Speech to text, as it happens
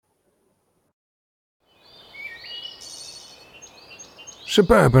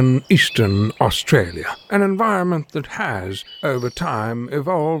suburban eastern Australia, an environment that has, over time,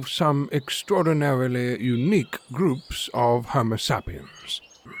 evolved some extraordinarily unique groups of Homo sapiens.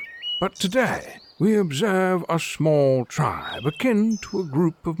 But today, we observe a small tribe akin to a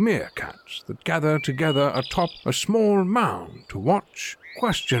group of meerkats that gather together atop a small mound to watch,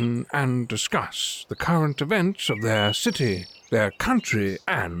 question, and discuss the current events of their city, their country,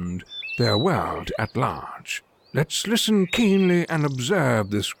 and their world at large. Let's listen keenly and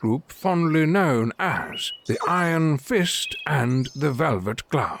observe this group fondly known as the Iron Fist and the Velvet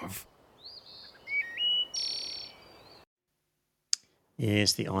Glove.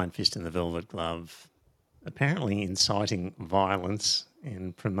 Yes, the Iron Fist and the Velvet Glove, apparently inciting violence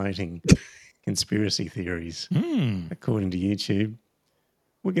and promoting conspiracy theories, according to YouTube.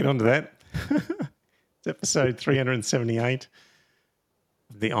 We'll get on to that. It's episode 378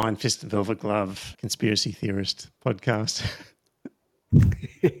 of the Iron Fist and Velvet Glove Conspiracy Theorist podcast.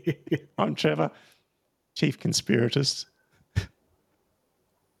 I'm Trevor, Chief Conspiratist.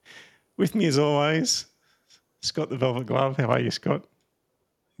 With me, as always, Scott the Velvet Glove. How are you, Scott?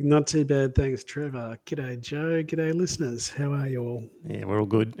 Not too bad, thanks, Trevor. G'day, Joe. G'day, listeners. How are you all? Yeah, we're all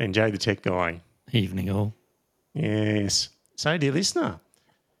good. And Jay the Tech Guy. Evening all. Yes. So, dear listener,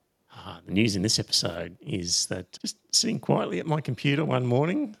 the news in this episode is that just sitting quietly at my computer one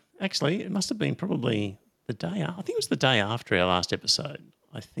morning, actually, it must have been probably the day, I think it was the day after our last episode,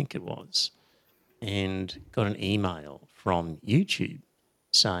 I think it was, and got an email from YouTube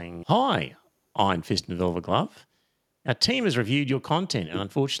saying, "Hi, Iron Fist and Velvet Glove. Our team has reviewed your content and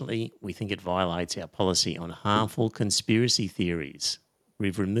unfortunately we think it violates our policy on harmful conspiracy theories.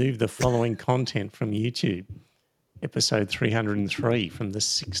 We've removed the following content from YouTube. Episode 303 from the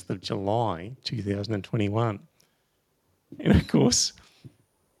 6th of July, 2021. And of course,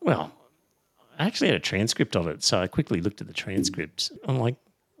 well, I actually had a transcript of it, so I quickly looked at the transcript. I'm like,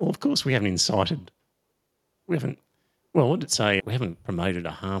 well, of course we haven't what did it say? We haven't promoted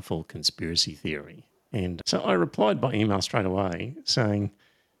a harmful conspiracy theory. And so I replied by email straight away saying,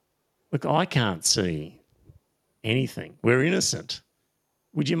 look, I can't see anything. We're innocent.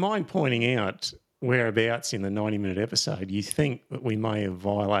 Would you mind pointing out whereabouts in the 90-minute episode you think that we may have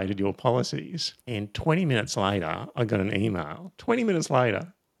violated your policies? And 20 minutes later, I got an email, 20 minutes later,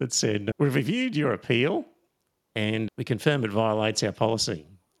 that said, we've reviewed your appeal and we confirm it violates our policy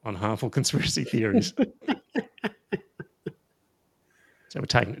on harmful conspiracy theories. So we're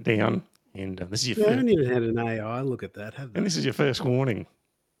taking it down. And this is your I haven't even had an AI look at that, have they? And this is your first warning.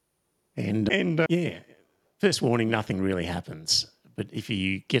 And first warning, nothing really happens. But if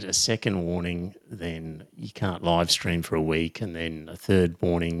you get a second warning, then you can't live stream for a week. And then a third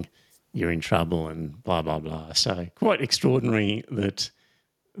warning, you're in trouble and blah, blah, blah. So quite extraordinary that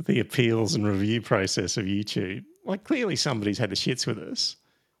the appeals and review process of YouTube, like clearly somebody's had the shits with us.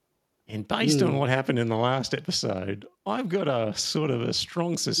 And based on what happened in the last episode, I've got a sort of a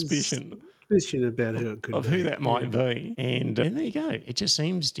strong suspicion about who it could of be. who that might be. And there you go. It just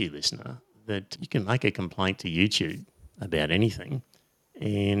seems, dear listener, that you can make a complaint to YouTube about anything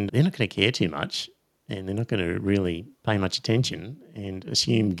and they're not going to care too much and they're not going to really pay much attention and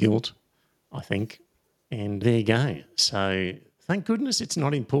assume guilt, I think. And there you go. So thank goodness it's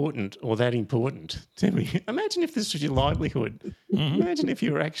not important or that important to me. Imagine if this was your livelihood. Imagine if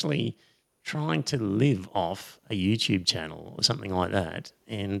you were actually trying to live off a YouTube channel or something like that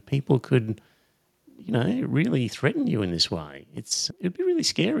and people could, really threaten you in this way. It'd be really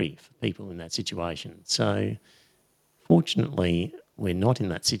scary for people in that situation. So fortunately, we're not in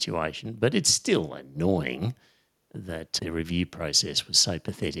that situation, but it's still annoying that the review process was so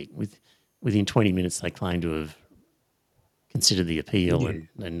pathetic. Within 20 minutes, they claim to have considered the appeal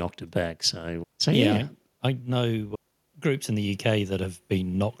and knocked it back. So yeah. I know groups in the UK that have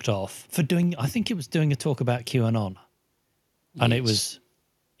been knocked off for doing a talk about QAnon. And it was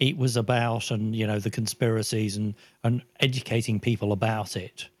about, the conspiracies and educating people about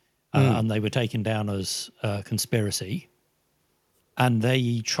it. And they were taken down as conspiracy. And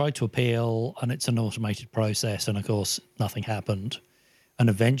they tried to appeal and it's an automated process. And of course, nothing happened. And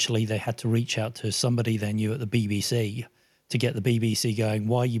eventually they had to reach out to somebody they knew at the BBC to get the BBC going,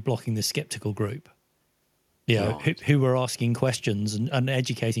 why are you blocking this skeptical group? Who were asking questions and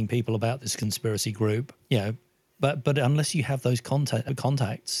educating people about this conspiracy group, but unless you have those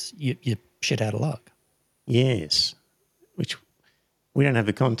contacts, you're shit out of luck. Yes, which we don't have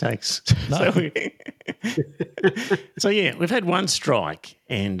the contacts. No. So we've had one strike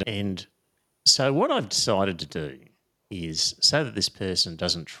and so what I've decided to do is so that this person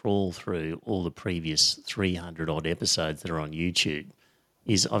doesn't trawl through all the previous 300-odd episodes that are on YouTube,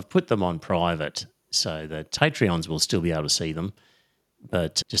 is I've put them on private so that Patreons will still be able to see them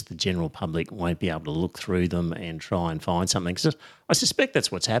but just the general public won't be able to look through them and try and find something. So I suspect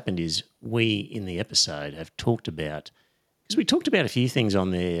that's what's happened is we, in the episode, have talked about, because we talked about a few things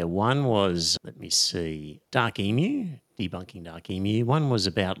on there. One was, let me see, Dark Emu, debunking Dark Emu. One was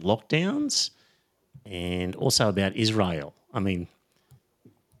about lockdowns and also about Israel. I mean,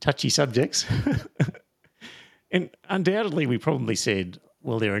 touchy subjects. And undoubtedly we probably said,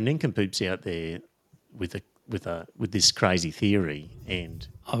 well, there are nincompoops out there with this crazy theory. And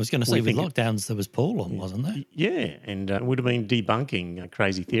I was going to say with lockdowns, there was Paul on, wasn't there? yeah, and it would have been debunking a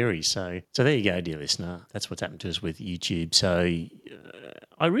crazy theory. So there you go, dear listener. That's what's happened to us with YouTube. So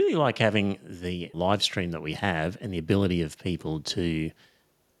I really like having the live stream that we have and the ability of people to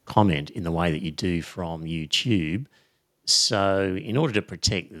comment in the way that you do from YouTube. So in order to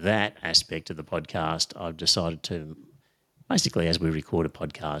protect that aspect of the podcast, I've decided to basically, as we record a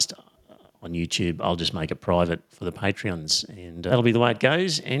podcast on YouTube, I'll just make it private for the Patreons, and that'll be the way it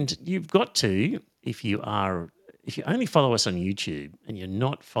goes. And you've got to, if you only follow us on YouTube and you're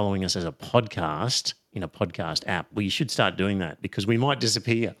not following us as a podcast in a podcast app, well, you should start doing that, because we might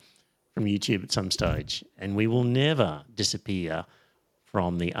disappear from YouTube at some stage, and we will never disappear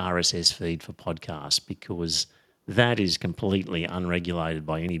from the RSS feed for podcasts, because that is completely unregulated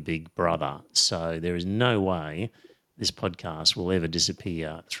by any big brother. So there is no way this podcast will ever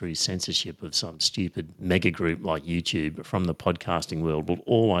disappear through censorship of some stupid mega group like YouTube from the podcasting world. We'll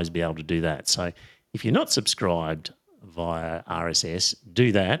always be able to do that. So if you're not subscribed via RSS,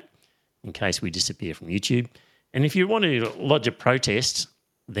 do that in case we disappear from YouTube. And if you want to lodge a protest,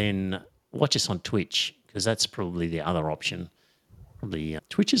 then watch us on Twitch, because that's probably the other option. Probably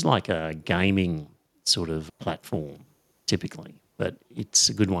Twitch is like a gaming sort of platform typically, but it's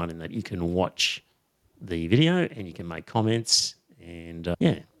a good one in that you can watch the video and you can make comments. And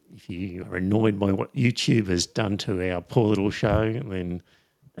if you are annoyed by what YouTube has done to our poor little show, then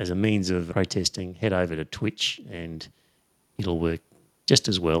as a means of protesting, head over to Twitch and it'll work just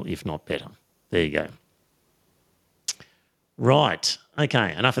as well, if not better. There you go. Right.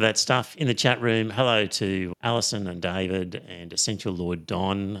 Okay, enough of that stuff. In the chat room, hello to Alison and David and Essential Lord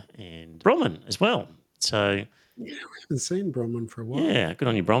Don and Bromman as well. So, yeah, we haven't seen Bromman for a while. Yeah, good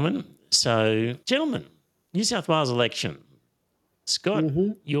on you, Bromman. So, gentlemen, New South Wales election. Scott,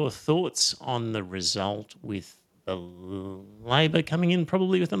 your thoughts on the result with the Labor coming in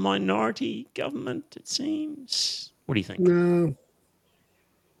probably with a minority government, it seems? What do you think? No,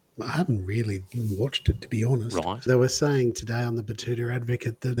 I haven't really watched it, to be honest. Right. They were saying today on the Batuta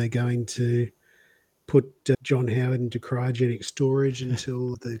Advocate that they're going to put John Howard into cryogenic storage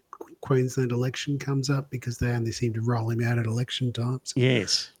until the Queensland election comes up, because they only seem to roll him out at election times.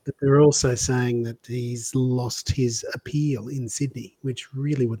 Yes. But they're also saying that he's lost his appeal in Sydney, which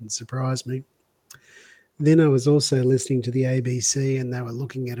really wouldn't surprise me. Then I was also listening to the ABC, and they were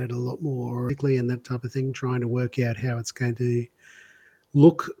looking at it a lot more quickly and that type of thing, trying to work out how it's going to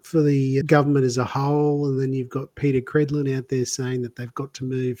look for the government as a whole. And then you've got Peter Credlin out there saying that they've got to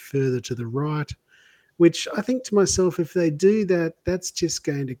move further to the right, which I think to myself, if they do that, that's just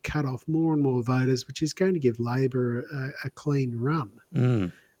going to cut off more and more voters, which is going to give Labor a clean run.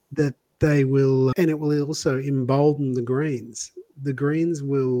 That they will, and it will also embolden the Greens. The Greens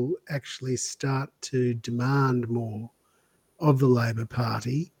will actually start to demand more of the Labor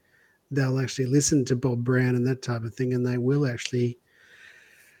Party. They'll actually listen to Bob Brown and that type of thing, and they will actually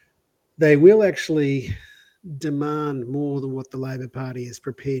demand more than what the Labor Party is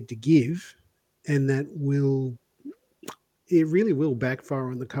prepared to give, and it really will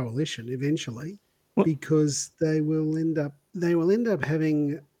backfire on the coalition eventually, because they will end up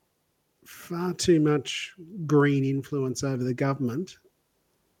having far too much Green influence over the government,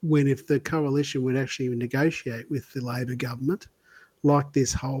 when if the coalition would actually negotiate with the Labor government, like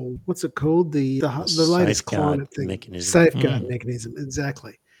this whole, what's it called? The latest climate thing. Safeguard mechanism,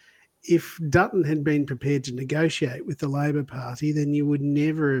 exactly. If Dutton had been prepared to negotiate with the Labor Party, then you would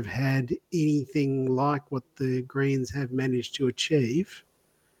never have had anything like what the Greens have managed to achieve,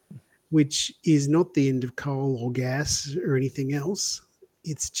 which is not the end of coal or gas or anything else.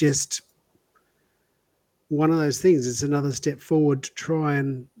 It's just one of those things. It's another step forward to try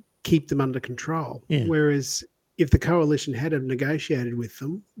and keep them under control. Yeah. Whereas if the coalition had have negotiated with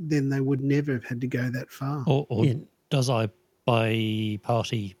them, then they would never have had to go that far. Or does a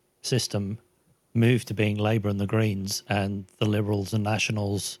bi-party system move to being Labor and the Greens, and the Liberals and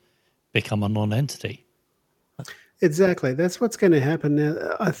Nationals become a non-entity? Exactly. That's what's going to happen.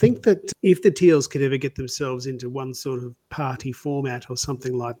 Now, I think that if the Teals could ever get themselves into one sort of party format or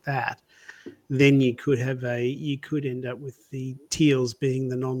something like that, then you could end up with the Teals being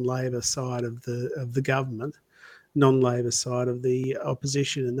the non-Labor side of the government. non-Labor side of the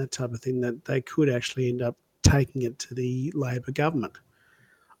opposition and that type of thing, that they could actually end up taking it to the Labor government.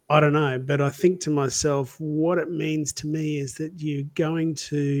 I don't know, but I think to myself, what it means to me is that you're going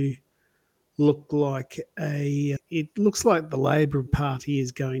to it looks like the Labor Party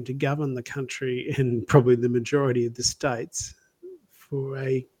is going to govern the country and probably the majority of the states for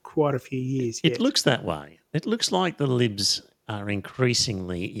quite a few years yet. It looks that way. It looks like the Libs are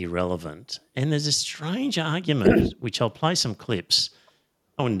increasingly irrelevant. And there's a strange argument, which I'll play some clips,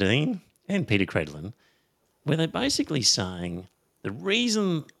 Owen Dean and Peter Credlin, where they're basically saying the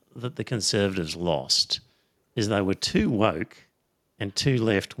reason that the Conservatives lost is they were too woke and too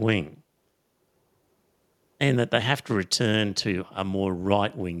left-wing, and that they have to return to a more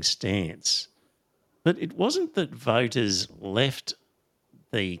right-wing stance. But it wasn't that voters left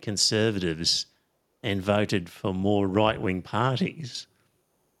the Conservatives and voted for more right-wing parties.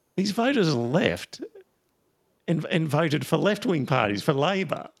 These voters left and voted for left-wing parties, for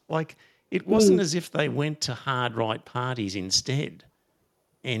Labor. Like, it wasn't as if they went to hard right parties instead.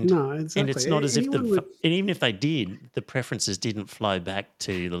 No, exactly. And it's not as if and even if they did, the preferences didn't flow back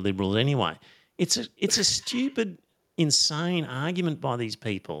to the Liberals anyway. It's a stupid, insane argument by these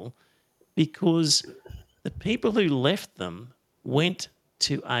people, because the people who left them went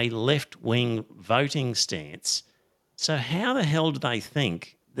to a left-wing voting stance. So how the hell do they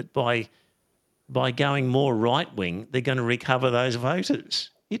think that by going more right-wing, they're going to recover those voters?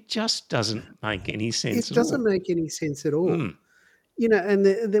 It just doesn't make any sense at all. It doesn't make any sense at all. Mm. You know, and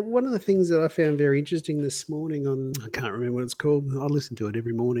one of the things that I found very interesting this morning I can't remember what it's called. I listen to it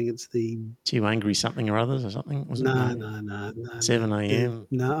every morning. It's the... Too Angry Something or Others or something? No. 7 a.m.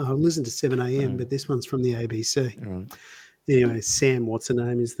 No, I listen to 7 a.m., but this one's from the ABC. Right. Anyway, Sam, what's her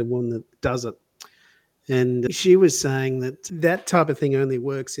name, is the one that does it. And she was saying that type of thing only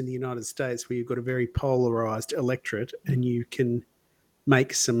works in the United States, where you've got a very polarised electorate and you can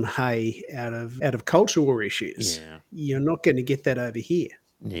make some hay out of culture war issues. Yeah. You're not going to get that over here.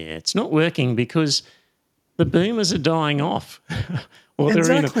 Yeah, it's not working because the boomers are dying off. Or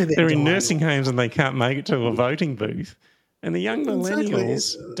Exactly, they're in nursing homes and they can't make it to a voting booth. And the young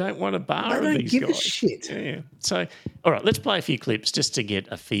millennials don't want a bar of these guys. They don't give a shit. Yeah. So, all right, let's play a few clips just to get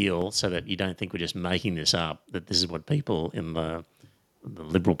a feel, so that you don't think we're just making this up, that this is what people in the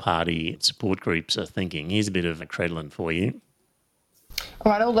Liberal Party support groups are thinking. Here's a bit of a Credlin for you.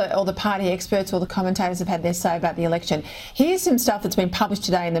 All right, all the party experts, all the commentators have had their say about the election. Here's some stuff that's been published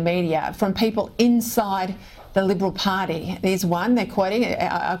today in the media from people inside the Liberal Party. There's one, they're quoting,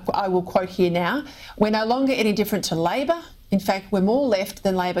 I will quote here now: "We're no longer any different to Labor. In fact, we're more left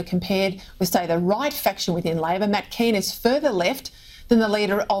than Labor compared with, say, the right faction within Labor. Matt Kean is further left than the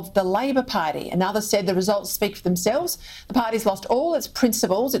leader of the Labor Party." Another said the results speak for themselves. "The party's lost all its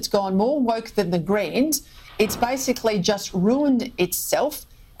principles. It's gone more woke than the Greens. It's basically just ruined itself."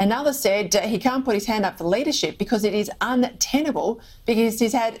 Another said he can't put his hand up for leadership because it is untenable, because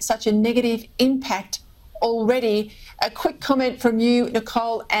he's had such a negative impact already. A quick comment from you,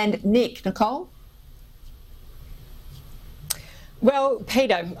 Nicole and Nick. Nicole? Well,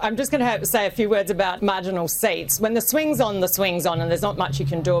 Peter, I'm just going to say a few words about marginal seats. When the swing's on, and there's not much you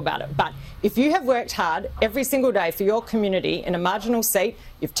can do about it. But if you have worked hard every single day for your community in a marginal seat,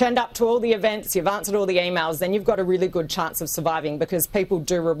 you've turned up to all the events, you've answered all the emails, then you've got a really good chance of surviving, because people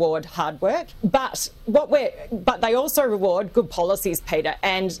do reward hard work. But they also reward good policies, Peter.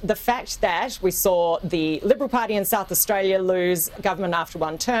 And the fact that we saw the Liberal Party in South Australia lose government after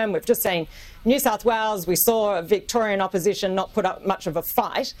one term, we've just seen New South Wales, we saw a Victorian opposition not put up much of a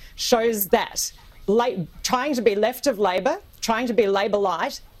fight, shows that trying to be left of Labor, trying to be Labor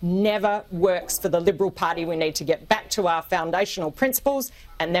light, never works for the Liberal Party. We need to get back to our foundational principles,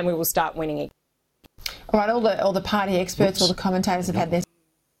 and then we will start winning again. All right, all the party experts, all the commentators have had their...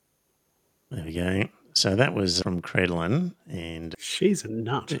 There we go. So that was from Credlin, and... She's a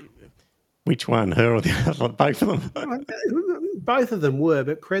nut. Which one, her or the other? Both of them? Both of them were,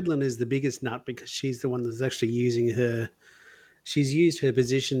 but Credlin is the biggest nut, because she's the one that's actually she's used her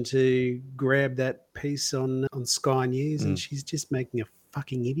position to grab that piece on Sky News, and she's just making a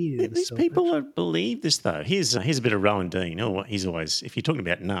fucking idiot of herself. These people believe this, though. Here's a bit of Rowan Dean. Oh, he's always, if you're talking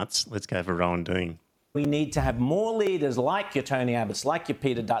about nuts, let's go for Rowan Dean. We need to have more leaders like your Tony Abbotts, like your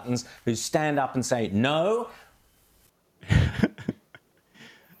Peter Duttons, who stand up and say, no.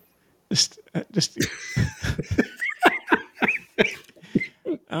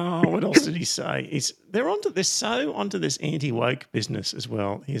 Oh, what else did he say? They're so onto this anti-woke business as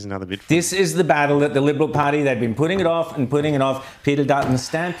well. Here's another bit. This is the battle that the Liberal Party, they've been putting it off and putting it off. Peter Dutton,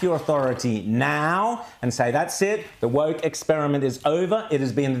 stamp your authority now and say, that's it. The woke experiment is over. It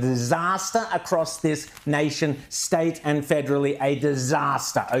has been a disaster across this nation, state and federally, a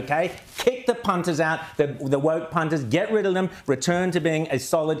disaster, okay? Kick the punters out, the woke punters, get rid of them, return to being a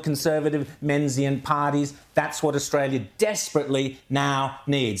solid conservative Menzian parties. That's what Australia desperately now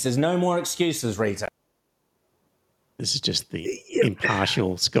needs. There's no more excuses, Rita. This is just the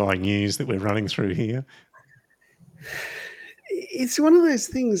impartial Sky News that we're running through here. It's one of those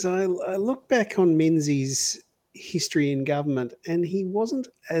things. I look back on Menzies' history in government, and he wasn't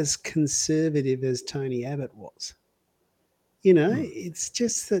as conservative as Tony Abbott was. You know, it's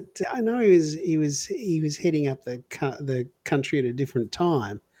just that I know he was heading up the country at a different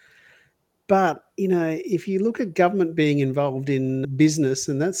time. But, you know, if you look at government being involved in business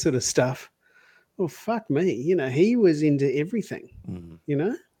and that sort of stuff, well, fuck me. You know, he was into everything, you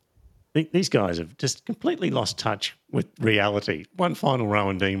know? These guys have just completely lost touch with reality. One final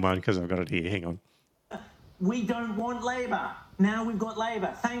Rowan Dean one, because I've got it here. Hang on. We don't want Labor. Now we've got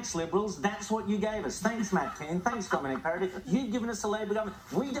Labor. Thanks, Liberals. That's what you gave us. Thanks, Matt Cairn. Thanks, Dominic Parody. You've given us a Labor government.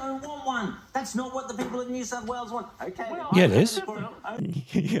 We don't want one. That's not what the people of New South Wales want. Okay. Yeah, it is.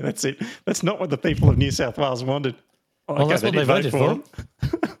 Yeah, that's it. That's not what the people of New South Wales wanted. Oh, Well, that's what they voted for.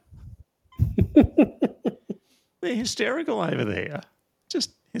 They're hysterical over there.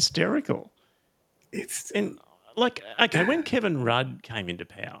 Just hysterical. And like, okay, when Kevin Rudd came into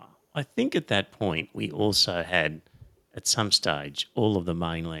power, I think at that point we also had, at some stage, all of the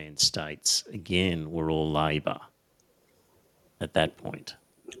mainland states, again, were all Labor at that point.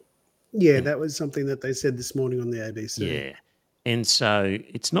 Yeah, that was something that they said this morning on the ABC. Yeah. And so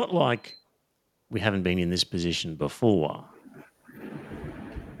it's not like we haven't been in this position before,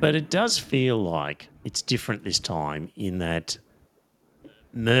 but it does feel like it's different this time in that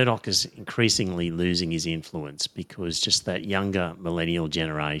Murdoch is increasingly losing his influence because just that younger millennial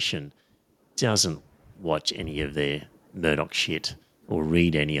generation doesn't watch any of their Murdoch shit or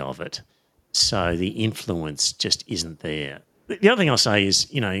read any of it. So the influence just isn't there. The other thing I'll say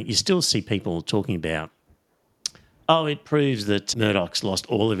is, you know, you still see people talking about, oh, it proves that Murdoch's lost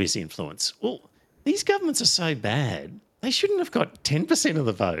all of his influence. Well, these governments are so bad, they shouldn't have got 10% of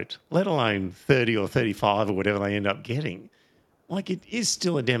the vote, let alone 30 or 35 or whatever they end up getting. Like, it is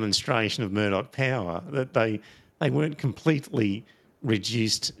still a demonstration of Murdoch power that they weren't completely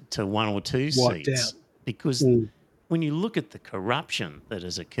reduced to one or two Wiped seats. out. Because when you look at the corruption that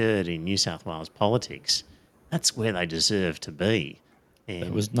has occurred in New South Wales politics, that's where they deserve to be. And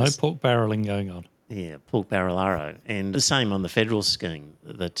There was no pork barrelling going on. yeah, pork barrel arrow. And the same on the federal scheme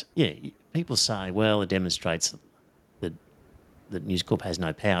that, yeah, people say, well, it demonstrates that News Corp has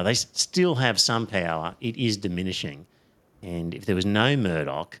no power. They still have some power. It is diminishing. And if there was no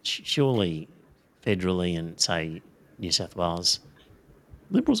Murdoch, surely federally and, say, New South Wales,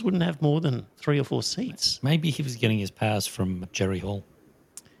 Liberals wouldn't have more than 3 or 4 seats. Maybe he was getting his powers from Jerry Hall.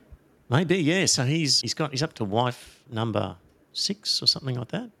 Maybe, yeah. So he's up to wife number 6 or something like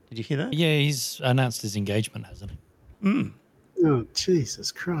that. Did you hear that? Yeah, he's announced his engagement, hasn't he? Oh, Jesus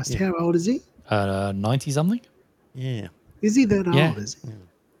Christ. How old is he? 90-something? Yeah. Is he that Yeah. old? Is he?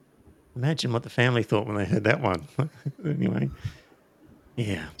 Imagine what the family thought when they heard that one. Anyway,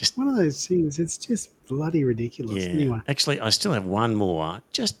 yeah, just One of those things. It's just bloody ridiculous. yeah. Anyway. Actually, I still have one more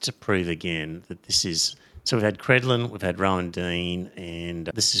just to prove again that this is. So we've had Credlin, we've had Rowan Dean, and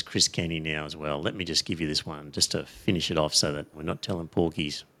this is Chris Kenny now as well. Let me just give you this one just to finish it off so that we're not telling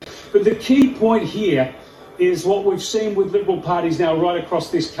porkies. But the key point here is what we've seen with Liberal parties now right across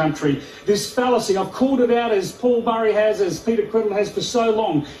this country. This fallacy, I've called it out as Paul Murray has, as Peter Credlin has for so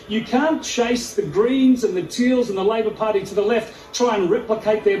long. You can't chase the Greens and the Teals and the Labor Party to the left, try and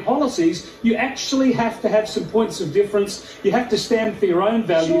replicate their policies. You actually have to have some points of difference. You have to stand for your own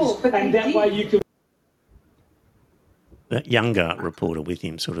values, and that way you can... That younger reporter with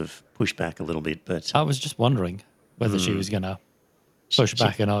him sort of pushed back a little bit, but I was just wondering whether she was going to push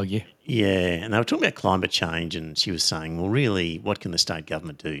back and argue. yeah, and they were talking about climate change, and she was saying, well, really, what can the state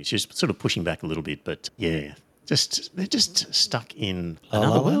government do? She was sort of pushing back a little bit, but yeah, they're just stuck in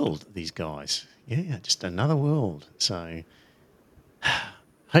another world, these guys. Yeah, just another world. So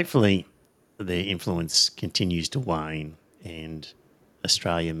hopefully their influence continues to wane and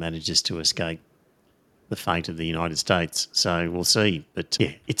Australia manages to escape the fate of the United States. So we'll see. But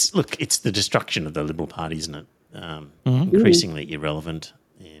yeah, it's the destruction of the Liberal Party, isn't it? Increasingly irrelevant,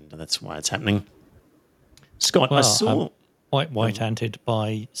 and that's why it's happening. Scott, I saw... quite white-anted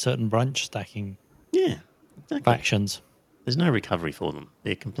by certain branch stacking Yeah, exactly. factions. There's no recovery for them.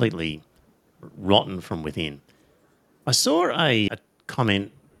 They're completely rotten from within. I saw a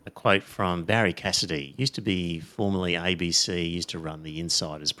comment, a quote from Barry Cassidy, used to be formerly ABC, used to run the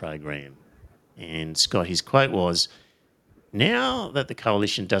Insiders program. And Scott, his quote was, "Now that the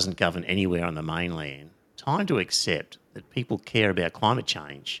coalition doesn't govern anywhere on the mainland, time to accept that people care about climate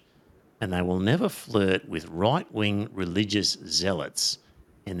change and they will never flirt with right-wing religious zealots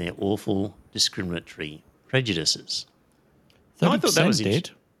and their awful discriminatory prejudices." Now, I thought that was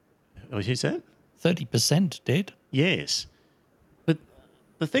 30% did. Who's that? 30% did. Yes. But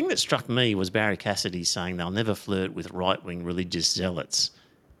the thing that struck me was Barry Cassidy saying they'll never flirt with right-wing religious zealots.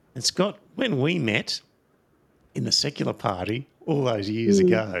 And Scott, when we met in the secular party all those years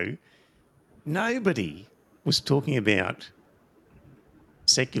ago, nobody was talking about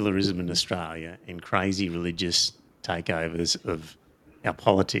secularism in Australia and crazy religious takeovers of our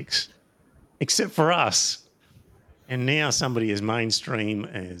politics, except for us. And now somebody as mainstream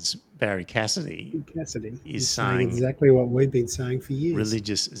as Barry Cassidy is saying exactly what we've been saying for years.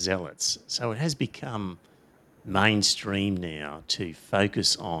 Religious zealots. So it has become mainstream now to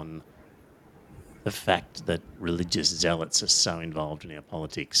focus on the fact that religious zealots are so involved in our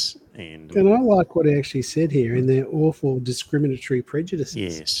politics. And I like what he actually said here in their awful discriminatory prejudices.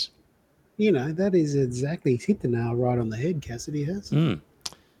 Yes. You know, that is exactly, he's hit the nail right on the head, Cassidy has.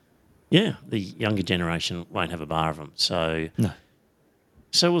 Yeah, the younger generation won't have a bar of them. So, No.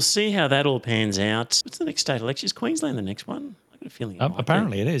 So we'll see how that all pans out. What's the next state election? Is Queensland the next one? I've got a feeling it might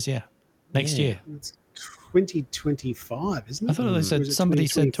Apparently it is, yeah. Next year. It's 2025, isn't it? I thought they Or said is it somebody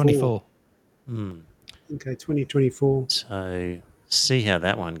said 24. Okay, 2024. So see how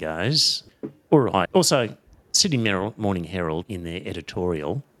that one goes. All right. Also, Sydney Morning Herald in their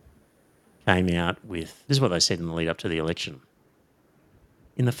editorial came out with, this is what they said in the lead up to the election.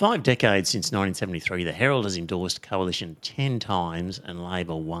 In the 5 decades since 1973, the Herald has endorsed Coalition 10 times and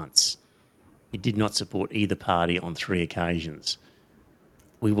Labor once. It did not support either party on 3 occasions.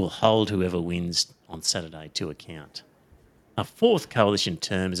 We will hold whoever wins on Saturday to account. A 4th coalition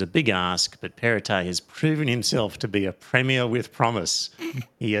term is a big ask, but Perrottet has proven himself to be a premier with promise.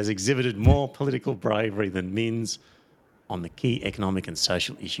 He has exhibited more political bravery than Minns on the key economic and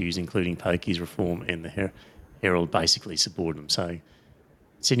social issues, including pokies reform, and the Herald basically supported him. So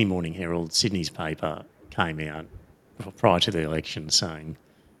Sydney Morning Herald, Sydney's paper, came out prior to the election saying,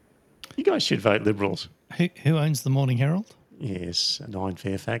 you guys should vote Liberals. Who owns the Morning Herald? Yes, 9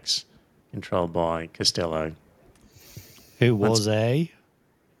 Fairfax, controlled by Costello. Who was a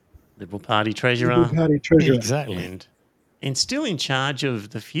Liberal Party treasurer. Liberal Party treasurer. Exactly. And still in charge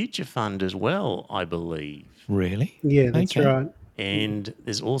of the Future Fund as well, I believe. Really? Yeah, that's Okay. right. And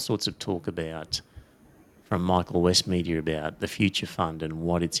there's all sorts of talk about, from Michael West Media, about the Future Fund and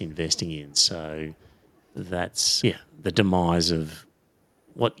what it's investing in. So that's, the demise of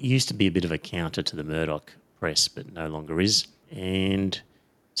what used to be a bit of a counter to the Murdoch press, but no longer is. And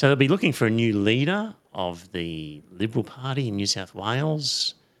so they'll be looking for a new leader of the Liberal Party in New South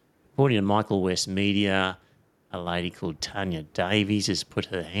Wales. According to Michael West Media, a lady called Tanya Davies has put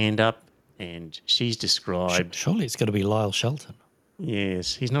her hand up, and she's described... Surely it's got to be Lyle Shelton.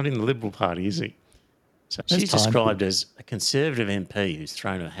 Yes, he's not in the Liberal Party, is he? So There's she's time. described as a Conservative MP who's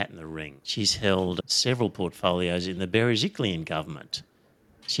thrown her hat in the ring. She's held several portfolios in the Berejiklian government.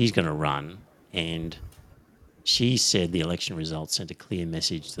 She's going to run, and she said the election results sent a clear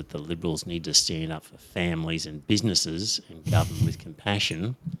message that the Liberals need to stand up for families and businesses and govern with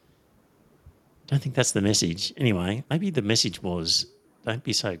compassion. Don't think that's the message. Anyway, maybe the message was, don't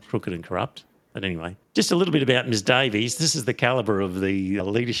be so crooked and corrupt. But anyway, just a little bit about Ms Davies. This is the calibre of the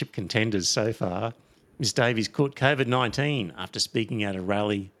leadership contenders so far. Ms Davies caught COVID-19 after speaking at a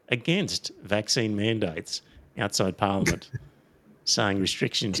rally against vaccine mandates outside Parliament, saying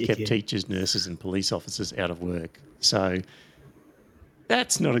restrictions kept teachers, nurses and police officers out of work. So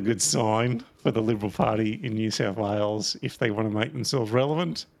that's not a good sign for the Liberal Party in New South Wales if they want to make themselves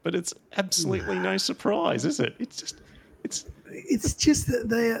relevant. But it's absolutely no surprise, is it? It's just that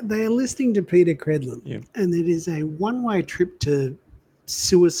they are listening to Peter Credlin, and it is a one-way trip to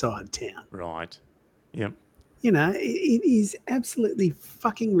suicide town. Right. Yep. You know, it is absolutely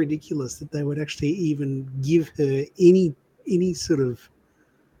fucking ridiculous that they would actually even give her any sort of,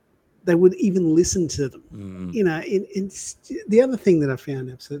 they would even listen to them. You know, the other thing that I found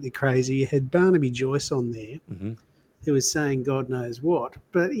absolutely crazy, you had Barnaby Joyce on there who was saying God knows what,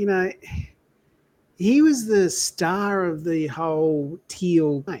 but, you know, he was the star of the whole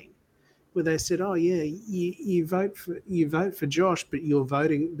Teal thing, where they said, "Oh yeah, you vote for Josh, but you'll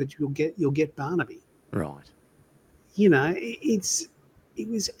get Barnaby." Right. You know, it's it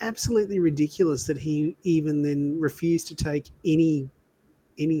was absolutely ridiculous that he even then refused to take any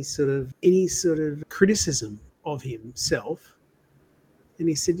sort of criticism of himself. And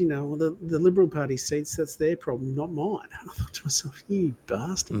he said, well, the Liberal Party seats, that's their problem, not mine. And I thought to myself, you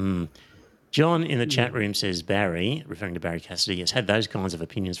bastard. John in the chat room says Barry, referring to Barry Cassidy, has had those kinds of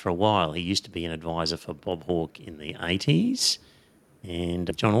opinions for a while. He used to be an advisor for Bob Hawke in the 80s.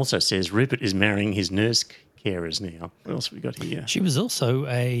 And John also says Rupert is marrying his nurse carers now. What else have we got here? She was also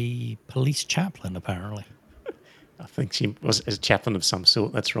a police chaplain, apparently. I think she was a chaplain of some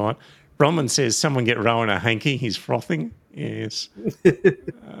sort, that's right. Bronwyn says, someone get Rowan a hanky, he's frothing. Yes.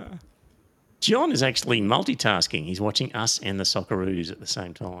 John is actually multitasking. He's watching us and the Socceroos at the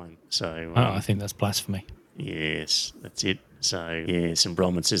same time. So I think that's blasphemy. Yes, that's it. So, yes, and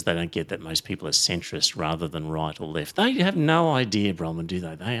Bronwyn says they don't get that most people are centrist rather than right or left. They have no idea, Bronwyn, do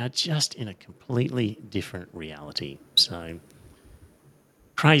they? They are just in a completely different reality. So,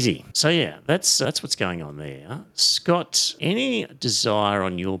 crazy. So, yeah, that's what's going on there. Scott, any desire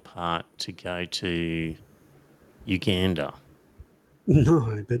on your part to go to Uganda?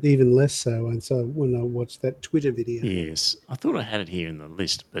 No, but even less so when I watched that Twitter video. Yes, I thought I had it here in the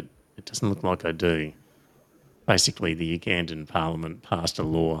list, but it doesn't look like I do. Basically, the Ugandan parliament passed a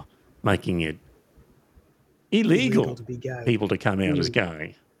law making it illegal to be gay. people to come out as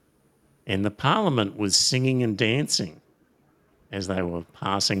gay. And the parliament was singing and dancing as they were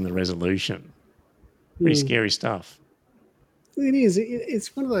passing the resolution. Pretty scary stuff. It is.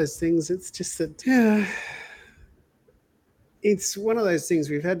 It's one of those things. It's just that, it's one of those things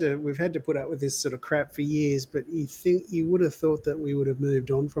we've had to put up with this sort of crap for years. But you would have thought that we would have moved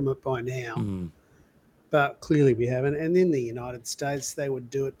on from it by now. But clearly we haven't. And in the United States, they would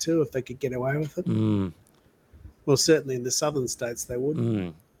do it too if they could get away with it. Well, certainly in the southern states they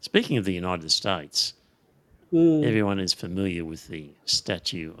would. Speaking of the United States, everyone is familiar with the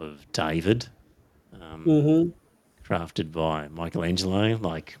statue of David, crafted by Michelangelo,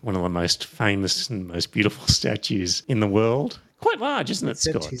 like one of the most famous and most beautiful statues in the world. Quite large, isn't it,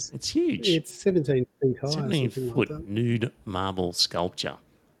 Scott? It's huge. It's 17 feet high. 17-foot nude marble sculpture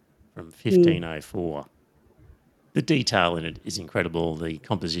from 1504. The detail in it is incredible. The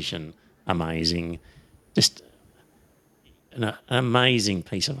composition, amazing. Just an amazing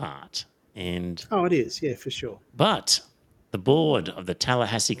piece of art. And it is, yeah, for sure. But the board of the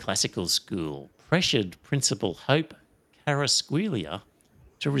Tallahassee Classical School pressured Principal Hope Carasquillia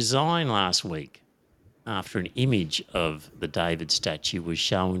to resign last week after an image of the David statue was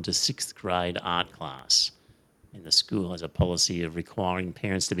shown to 6th grade art class. And the school has a policy of requiring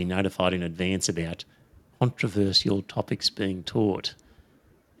parents to be notified in advance about controversial topics being taught.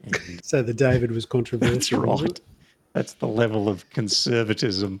 And so the David was controversial. That's right. That's the level of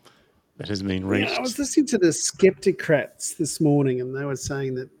conservatism that has been reached. I was listening to the Skepticrats this morning, and they were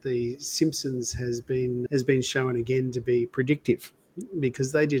saying that the Simpsons has been shown again to be predictive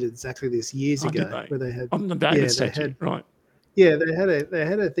because they did exactly this years ago, where they had on the David statue, right? Yeah, they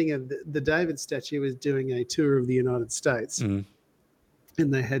had a thing of the David statue was doing a tour of the United States.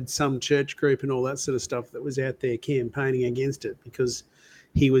 And they had some church group and all that sort of stuff that was out there campaigning against it because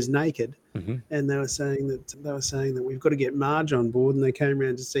he was naked. And they were saying that we've got to get Marge on board. And they came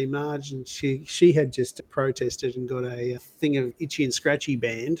around to see Marge, and she had just protested and got a thing of Itchy and Scratchy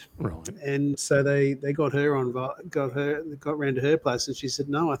band. Right. And so they got her on, got round to her place, and she said,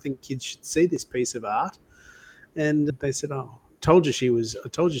 "No, I think kids should see this piece of art." And they said, "Oh, I told you she was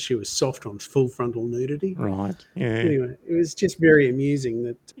soft on full frontal nudity." Right. Yeah. Anyway, it was just very amusing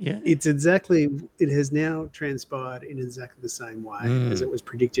that it has now transpired in exactly the same way as it was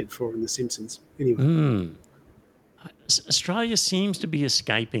predicted for in The Simpsons. Anyway. Australia seems to be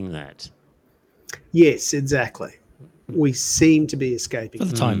escaping that. Yes, exactly. We seem to be escaping for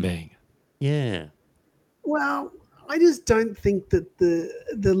the time being. Yeah. Well, I just don't think that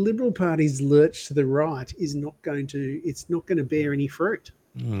the Liberal Party's lurch to the right is not going to bear any fruit.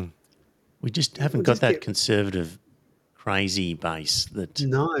 We just haven't got that conservative, crazy base.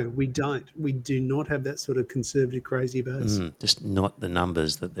 No, we don't. We do not have that sort of conservative, crazy base. Just not the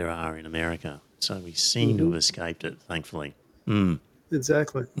numbers that there are in America. So we seem to have escaped it, thankfully.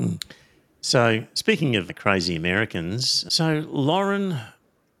 Exactly. So speaking of the crazy Americans, so Lauren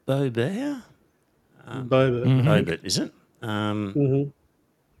Boebert? Boebert, is it? I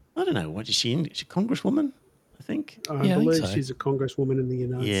don't know. What is she? Is she a congresswoman, I think? I believe she's a congresswoman in the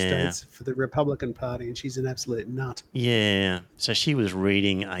United States for the Republican Party, and she's an absolute nut. Yeah. So she was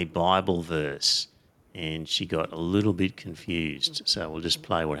reading a Bible verse, and she got a little bit confused. So we'll just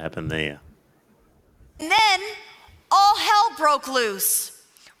play what happened there. And then all hell broke loose.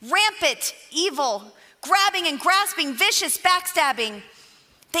 Rampant, evil, grabbing and grasping, vicious backstabbing.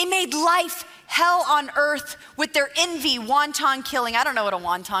 They made life hell on earth with their envy, wonton killing. I don't know what a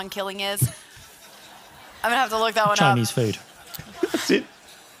wonton killing is. I'm going to have to look that one Chinese up. food. That's it.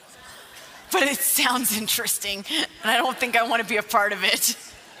 But it sounds interesting, and I don't think I want to be a part of it.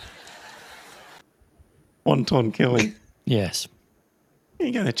 Wonton killing. Yes.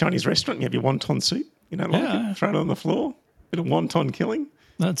 You go to a Chinese restaurant and you have your wonton soup. You don't like it, throw it on the floor. Bit of wonton killing.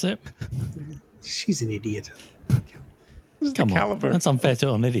 That's it. She's an idiot. Come on. That's unfair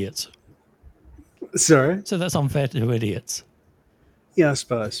to idiots. Sorry? So that's unfair to idiots. Yeah, I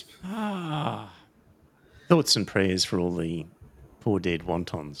suppose. Thoughts and prayers for all the poor dead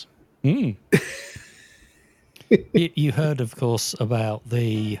wontons. You heard, of course, about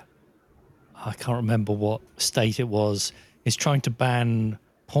I can't remember what state it was, is trying to ban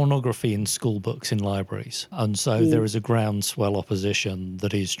pornography in school books in libraries. And so there is a groundswell opposition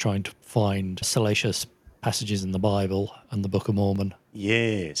that is trying to find salacious passages in the Bible and the Book of Mormon.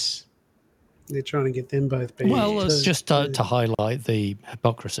 Yes. They're trying to get them both banned. Well, it's just to highlight the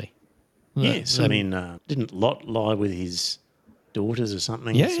hypocrisy. Yes, I mean, didn't Lot lie with his daughters or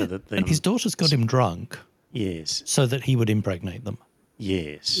something? Yeah, so that and his daughters got him drunk. Yes. So that he would impregnate them.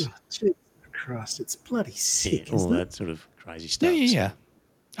 Yes. Oh, Jesus Christ, it's bloody sick, all isn't that it? sort of crazy stuff. Yeah.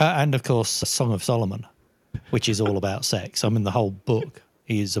 And, of course, Song of Solomon, which is all about sex. I mean, the whole book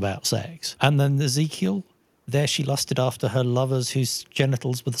is about sex. And then Ezekiel, there she lusted after her lovers whose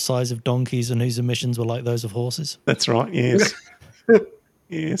genitals were the size of donkeys and whose emissions were like those of horses. That's right, yes.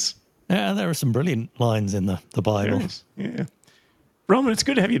 Yes. Yeah, there are some brilliant lines in the Bible. Yes, yeah. Bronwyn, it's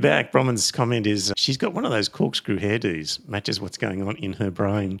good to have you back. Bronwyn's comment is she's got one of those corkscrew hairdos, matches what's going on in her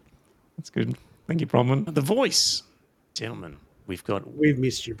brain. That's good. Thank you, Bronwyn. The voice. Gentlemen, We've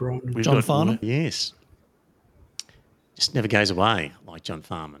missed you, Brian. John Farnham? Yes. Just never goes away like John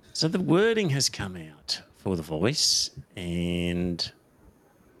Farnham. So the wording has come out for the voice and,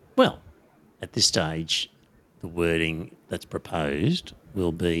 well, at this stage, the wording that's proposed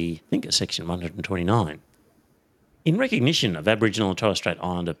will be, I think, Section 129. In recognition of Aboriginal and Torres Strait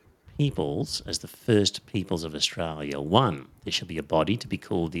Islander peoples as the first peoples of Australia, 1, there shall be a body to be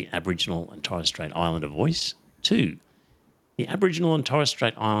called the Aboriginal and Torres Strait Islander Voice. 2, the Aboriginal and Torres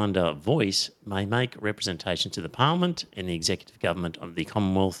Strait Islander Voice may make representation to the Parliament and the Executive Government of the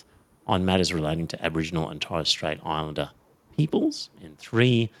Commonwealth on matters relating to Aboriginal and Torres Strait Islander peoples. And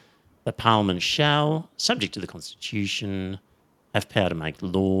 3, the Parliament shall, subject to the Constitution, have power to make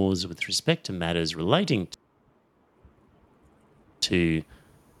laws with respect to matters relating to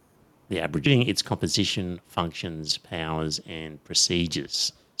the Aboriginal, its composition, functions, powers and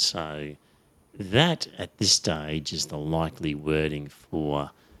procedures. So that, at this stage, is the likely wording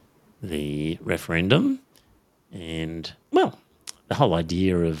for the referendum. And, well, the whole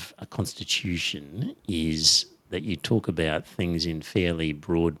idea of a constitution is that you talk about things in fairly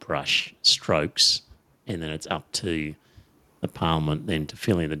broad brush strokes and then it's up to the Parliament then to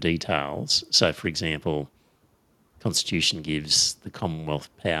fill in the details. So, for example, Constitution gives the Commonwealth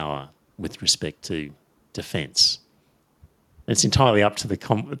power with respect to defence. It's entirely up to the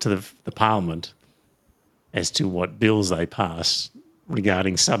Parliament as to what bills they pass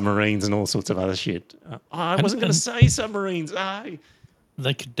regarding submarines and all sorts of other shit. I wasn't going to say submarines.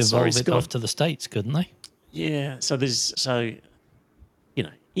 They could devolve it off to the states, couldn't they? Yeah. So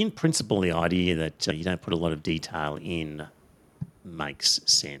in principle, the idea that you don't put a lot of detail in makes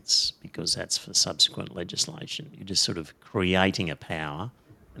sense because that's for subsequent legislation. You're just sort of creating a power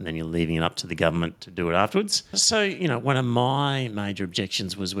and then you're leaving it up to the government to do it afterwards. So, one of my major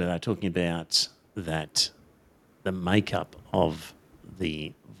objections was where they're talking about that the makeup of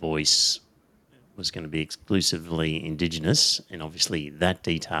the voice was going to be exclusively Indigenous, and obviously that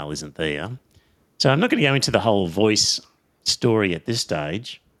detail isn't there. So I'm not going to go into the whole voice story at this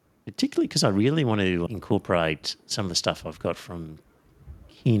stage, particularly because I really want to incorporate some of the stuff I've got from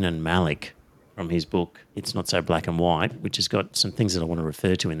Keenan Malik from his book, It's Not So Black and White, which has got some things that I want to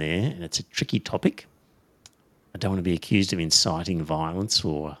refer to in there, and it's a tricky topic. I don't want to be accused of inciting violence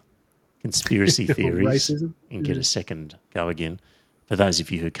or conspiracy theories racism. And get a second go again. For those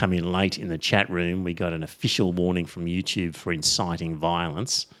of you who come in late in the chat room, we got an official warning from YouTube for inciting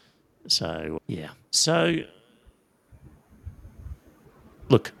violence. So, yeah. So,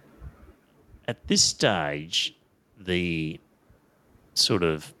 look, at this stage, the sort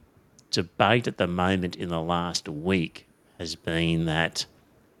of debate at the moment in the last week has been that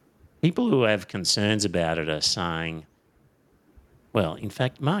people who have concerns about it are saying, well, in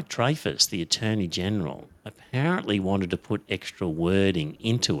fact, Mark Dreyfus, the Attorney General, apparently wanted to put extra wording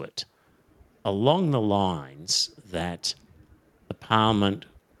into it along the lines that the Parliament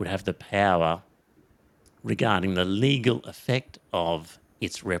would have the power regarding the legal effect of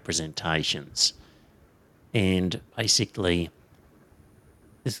its representations. And basically,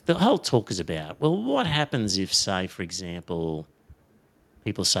 the whole talk is about, well, what happens if, say, for example,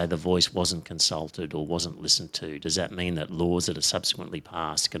 people say the voice wasn't consulted or wasn't listened to? Does that mean that laws that are subsequently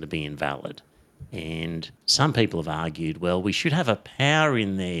passed are going to be invalid? And some people have argued, well, we should have a power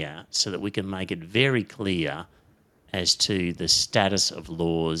in there so that we can make it very clear as to the status of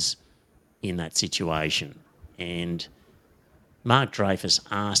laws in that situation. And Mark Dreyfus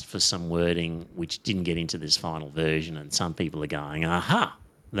asked for some wording which didn't get into this final version, and some people are going, aha,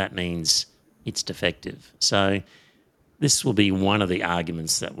 that means it's defective. So this will be one of the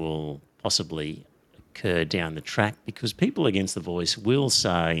arguments that will possibly occur down the track, because people against the voice will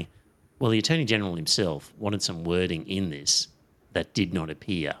say, well, the Attorney General himself wanted some wording in this that did not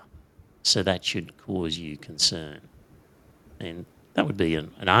appear, so that should cause you concern. And that would be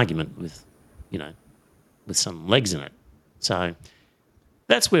an argument with, with some legs in it. So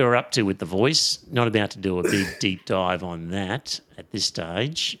that's where we're up to with the voice. Not about to do a big deep dive on that at this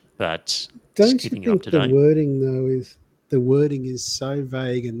stage, but don't just you keeping you up think to the date. wording though is so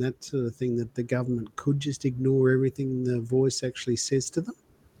vague and that sort of thing that the government could just ignore everything the voice actually says to them?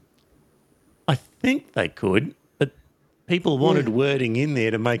 I think they could, but people wanted wording in there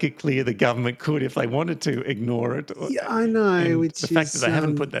to make it clear the government could if they wanted to ignore it. Yeah, I know. And Which the fact is, that they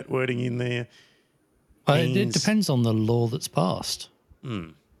haven't put that wording in there It means... depends on the law that's passed.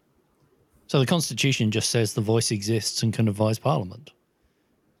 So the Constitution just says the voice exists and can advise Parliament.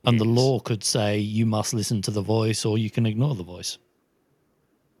 And the law could say you must listen to the voice or you can ignore the voice.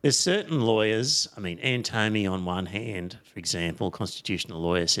 There's certain lawyers, Anne Tomey on one hand, for example, constitutional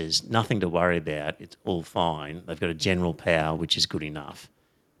lawyer, says nothing to worry about, it's all fine. They've got a general power, which is good enough.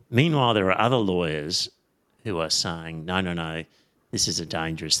 Meanwhile, there are other lawyers who are saying, no, this is a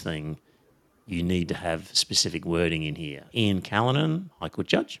dangerous thing. You need to have specific wording in here. Ian Callanan, High Court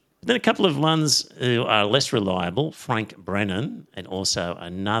Judge. But then a couple of ones who are less reliable, Frank Brennan, and also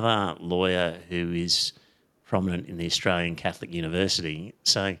another lawyer who is prominent in the Australian Catholic University.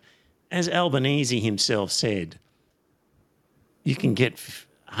 So, as Albanese himself said, you can get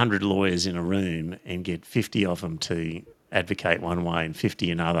 100 lawyers in a room and get 50 of them to advocate one way and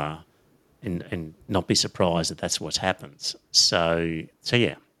 50 another, and not be surprised that that's what happens. So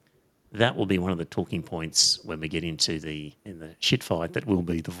yeah, that will be one of the talking points when we get into the shit fight that will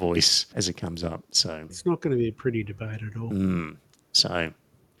be the voice as it comes up. So it's not going to be a pretty debate at all. So,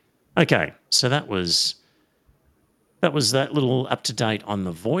 okay, so that was that little up-to-date on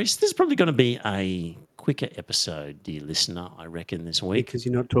the voice. This is probably going to be a quicker episode, dear listener, I reckon, this week. Because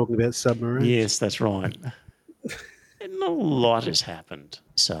you're not talking about submarines. Yes, that's right. And a lot has happened.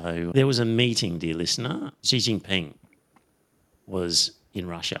 So there was a meeting, dear listener. Xi Jinping was in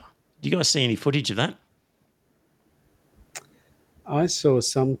Russia. Did you guys see any footage of that? I saw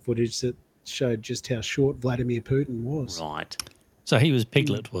some footage that showed just how short Vladimir Putin was. Right. So he was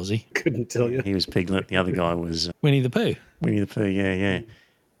Piglet, was he? Couldn't tell you. He was Piglet. The other guy was... Winnie the Pooh. Winnie the Pooh, yeah.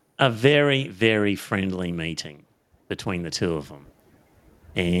 A very, very friendly meeting between the two of them,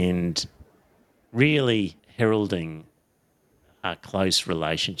 and really heralding a close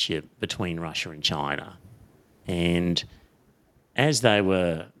relationship between Russia and China. And as they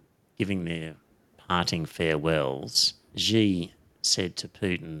were giving their parting farewells, Xi said to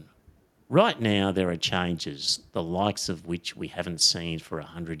Putin, right now there are changes, the likes of which we haven't seen for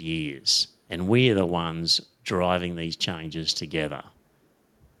 100 years, and we are the ones driving these changes together.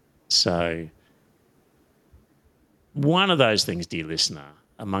 So one of those things, dear listener,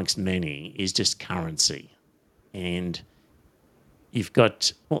 amongst many, is just currency. And you've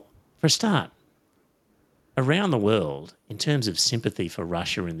got, well, for a start, around the world, in terms of sympathy for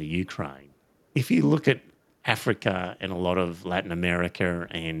Russia and the Ukraine, if you look at Africa and a lot of Latin America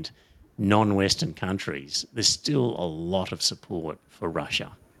and non-Western countries, there's still a lot of support for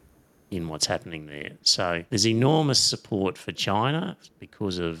Russia in what's happening there. So there's enormous support for China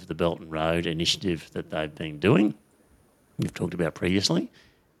because of the Belt and Road initiative that they've been doing, we've talked about previously.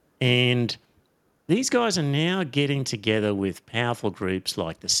 And these guys are now getting together with powerful groups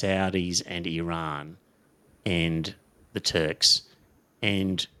like the Saudis and Iran and the Turks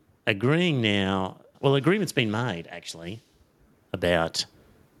and agreeing now, well, agreement's been made actually about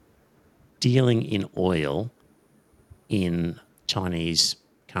dealing in oil in Chinese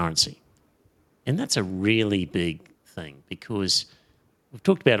currency. And that's a really big thing because we've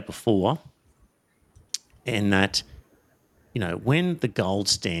talked about it before, and that, when the gold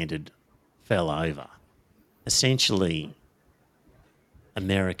standard fell over, essentially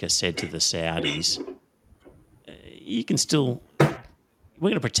America said to the Saudis, we're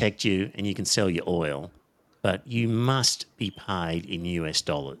going to protect you and you can sell your oil, but you must be paid in US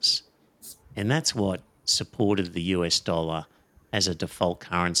dollars. And that's what supported the US dollar as a default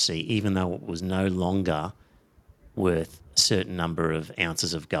currency, even though it was no longer worth a certain number of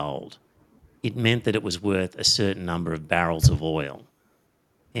ounces of gold. It meant that it was worth a certain number of barrels of oil.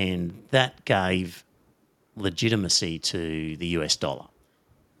 And that gave legitimacy to the US dollar.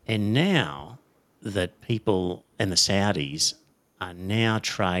 And now that people and the Saudis are now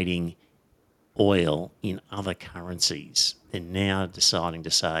trading oil in other currencies, they're now deciding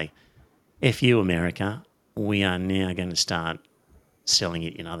to say, F you, America, we are now going to start selling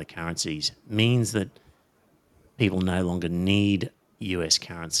it in other currencies. Means that people no longer need US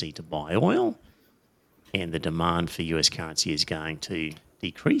currency to buy oil, and the demand for US currency is going to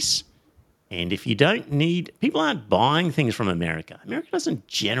decrease. And if you don't need, people aren't buying things from America. America doesn't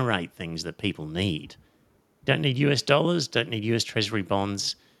generate things that people need. Don't need US dollars, don't need US Treasury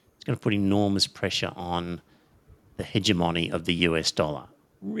bonds. It's going to put enormous pressure on the hegemony of the US dollar.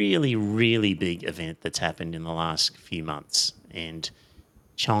 Really, really big event that's happened in the last few months. And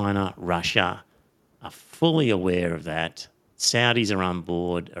China, Russia are fully aware of that. Saudis are on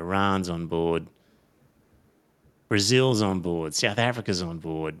board, Iran's on board, Brazil's on board, South Africa's on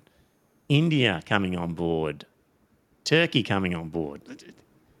board, India coming on board, Turkey coming on board.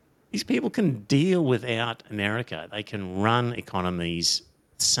 These people can deal without America. They can run economies.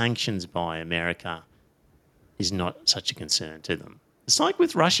 Sanctions by America is not such a concern to them. It's like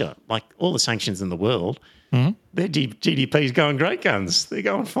with Russia, like all the sanctions in the world, their GDP is going great guns. They're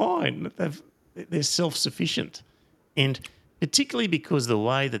going fine. They're self-sufficient. And particularly because the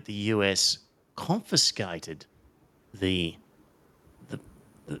way that the US confiscated the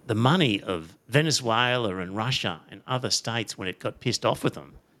money of Venezuela and Russia and other states when it got pissed off with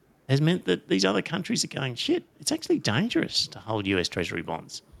them has meant that these other countries are going, shit, it's actually dangerous to hold US Treasury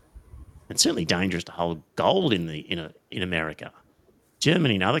bonds. It's certainly dangerous to hold gold in America.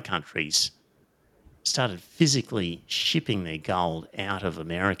 Germany and other countries started physically shipping their gold out of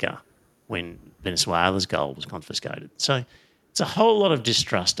America when Venezuela's gold was confiscated. So it's a whole lot of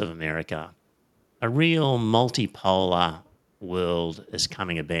distrust of America. A real multipolar world is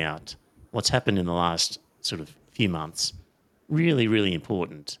coming about. What's happened in the last sort of few months, really, really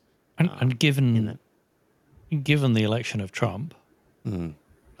important. And given the election of Trump, you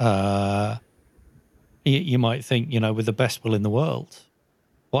might think, with the best will in the world,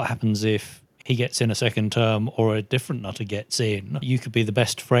 what happens if he gets in a second term or a different nutter gets in? You could be the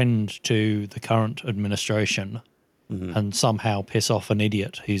best friend to the current administration and somehow piss off an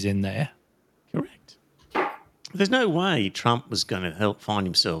idiot who's in there. Correct. There's no way Trump was going to find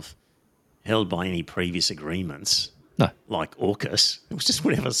himself held by any previous agreements. No. Like AUKUS. It was just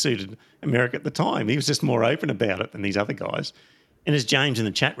whatever suited America at the time. He was just more open about it than these other guys. And as James in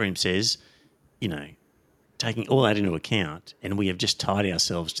the chat room says, taking all that into account, and we have just tied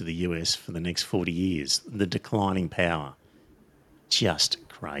ourselves to the US for the next 40 years, the declining power. Just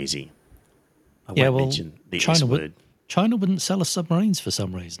crazy. I won't mention the S word. China wouldn't sell us submarines for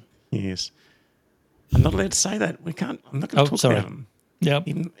some reason. Yes. I'm not allowed to say that. We can't. I'm not going to talk about them. Yep.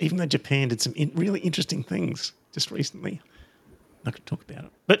 Even though Japan did some really interesting things just recently. I'm not going to talk about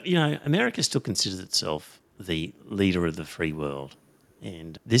it. But, America still considers itself the leader of the free world.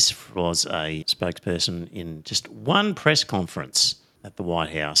 And this was a spokesperson in just one press conference at the White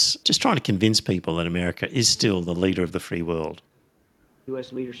House, just trying to convince people that America is still the leader of the free world.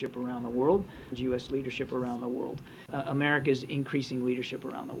 U.S. leadership around the world, U.S. leadership around the world. America's increasing leadership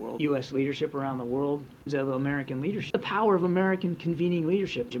around the world. U.S. leadership around the world is of American leadership. The power of American convening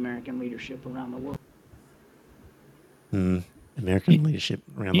leadership, American leadership around the world. American leadership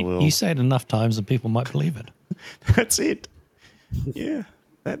around the world. You say it enough times and people might believe it. That's it. Yeah,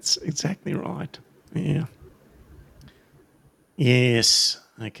 that's exactly right. Yeah. Yes.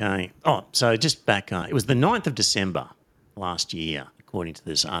 Okay. Oh, so just back, it was the 9th of December last year, according to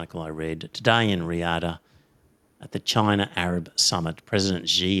this article I read. Today in Riyadh, at the China Arab Summit, President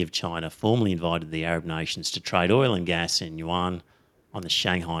Xi of China formally invited the Arab nations to trade oil and gas in yuan on the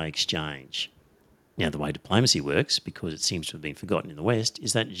Shanghai Exchange. Now, the way diplomacy works, because it seems to have been forgotten in the West,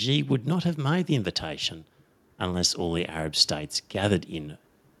 is that Xi would not have made the invitation unless all the Arab states gathered in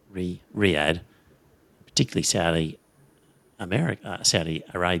Riyadh, particularly Saudi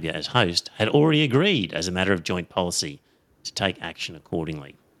Arabia as host, had already agreed as a matter of joint policy to take action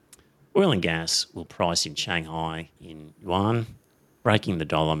accordingly. Oil and gas will price in Shanghai in yuan, breaking the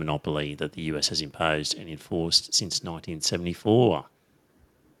dollar monopoly that the US has imposed and enforced since 1974.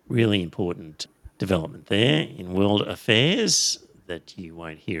 Really important development there in world affairs that you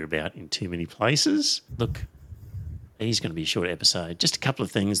won't hear about in too many places. Look, it is going to be a short episode. Just a couple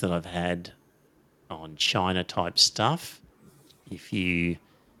of things that I've had on China type stuff. If you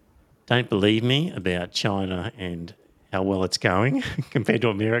don't believe me about China and how well it's going compared to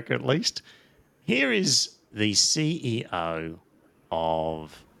America at least, here is the CEO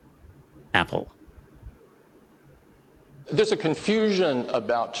of Apple. There's a confusion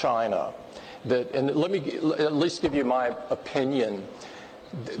about China and let me at least give you my opinion.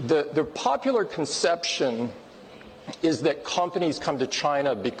 The popular conception is that companies come to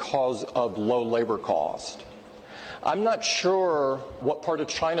China because of low labor cost. I'm not sure what part of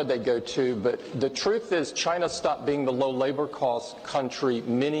China they go to, but the truth is China stopped being the low labor cost country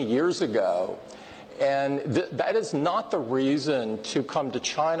many years ago. And that is not the reason to come to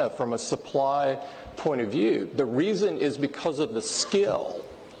China from a supply point of view. The reason is because of the skill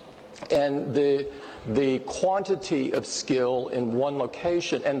and the quantity of skill in one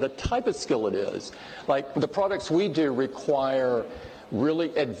location and the type of skill it is. Like the products we do require really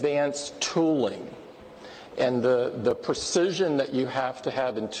advanced tooling. And the precision that you have to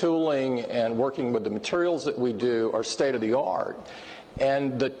have in tooling and working with the materials that we do are state of the art.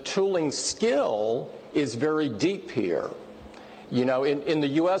 And the tooling skill is very deep here. You know, in the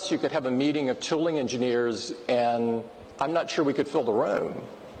US, you could have a meeting of tooling engineers and I'm not sure we could fill the room.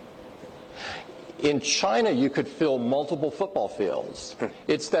 In China, you could fill multiple football fields.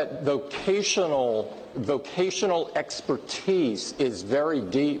 It's that vocational expertise is very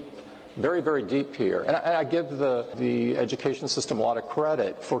deep. Very, very deep here. And I give the education system a lot of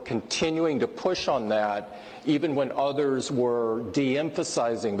credit for continuing to push on that even when others were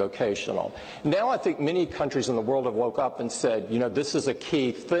de-emphasizing vocational. Now I think many countries in the world have woke up and said, you know, this is a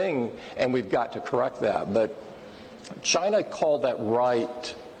key thing and we've got to correct that. But China called that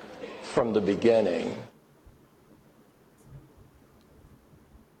right from the beginning.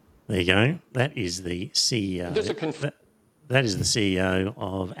 There you go. That is the CEO. That is the CEO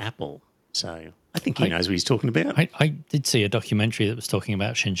of Apple. So I think he knows what he's talking about. I did see a documentary that was talking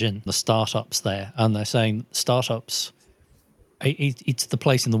about Shenzhen, the startups there, and they're saying startups, it's the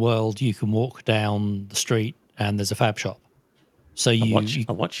place in the world you can walk down the street and there's a fab shop. So a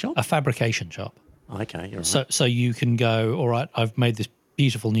what shop? A fabrication shop. Okay, you're so right. So you can go, all right, I've made this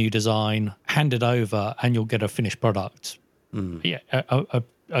beautiful new design, hand it over, and you'll get a finished product. Yeah,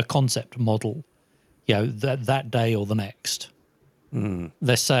 a concept model. You know, that day or the next.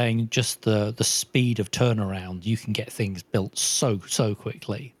 They're saying just the speed of turnaround, you can get things built so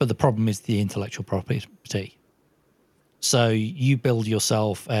quickly. But the problem is the intellectual property. So you build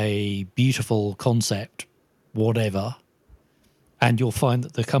yourself a beautiful concept, whatever, and you'll find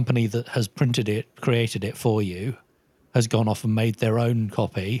that the company that has printed it, created it for you, has gone off and made their own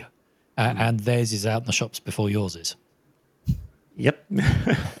copy, and theirs is out in the shops before yours is. Yep.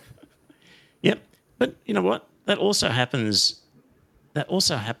 Yep. But you know what? That also happens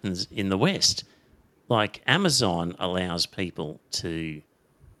in the West. Like Amazon allows people to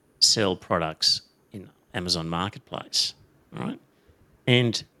sell products in Amazon Marketplace, right?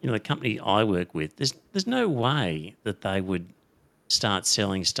 And you know, the company I work with, there's no way that they would start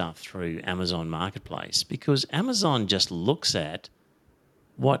selling stuff through Amazon Marketplace because Amazon just looks at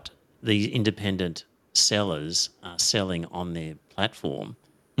what the independent sellers are selling on their platform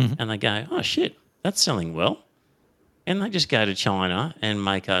and they go, oh shit, that's selling well. And they just go to China and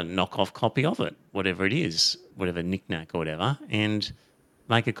make a knockoff copy of it, whatever it is, whatever knick-knack or whatever, and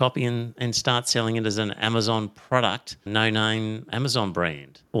make a copy and start selling it as an Amazon product, no-name Amazon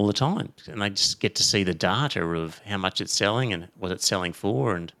brand all the time. And they just get to see the data of how much it's selling and what it's selling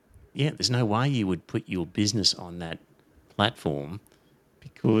for. And, yeah, there's no way you would put your business on that platform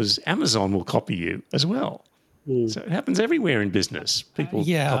because Amazon will copy you as well. So it happens everywhere in business. People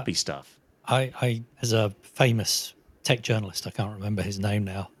copy stuff. I, as a famous tech journalist, I can't remember his name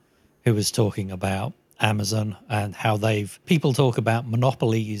now, who was talking about Amazon and how people talk about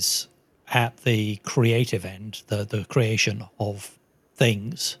monopolies at the creative end, the creation of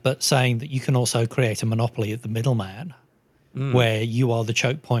things, but saying that you can also create a monopoly at the middleman where you are the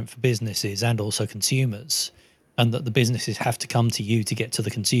choke point for businesses and also consumers, and that the businesses have to come to you to get to the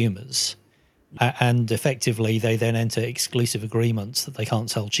consumers. And effectively, they then enter exclusive agreements that they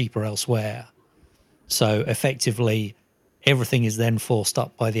can't sell cheaper elsewhere. So effectively, everything is then forced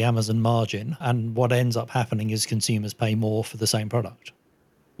up by the Amazon margin, and what ends up happening is consumers pay more for the same product.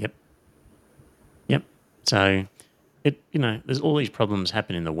 Yep. So, there's all these problems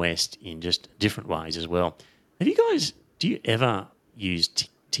happen in the West in just different ways as well. Do you ever use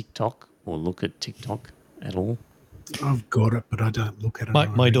TikTok or look at TikTok at all? I've got it, but I don't look at it.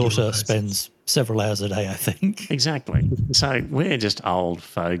 My daughter spends several hours a day, I think. Exactly. So we're just old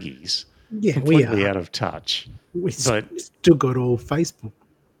fogies. Yeah, completely we are out of touch. We still got all Facebook.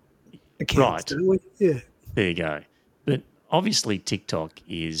 accounts, don't we? Yeah. There you go. But obviously TikTok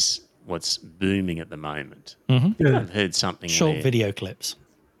is what's booming at the moment. Mm-hmm. I've heard something short where video clips,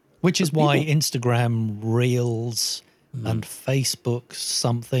 which is why Instagram Reels and Facebook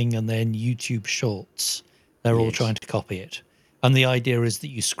something and then YouTube Shorts, they're all trying to copy it. And the idea is that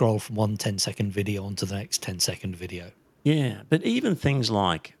you scroll from one 10-second video onto the next 10-second video. Yeah, but even things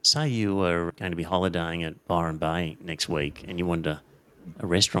like, say you were going to be holidaying at Byron Bay next week and you wanted a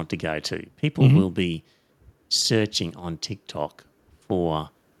restaurant to go to, people will be searching on TikTok for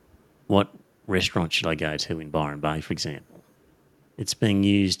what restaurant should I go to in Byron Bay, for example. It's being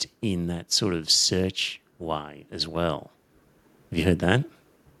used in that sort of search way as well. Have you heard that?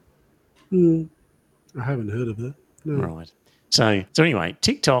 I haven't heard of that. No. Right. So anyway,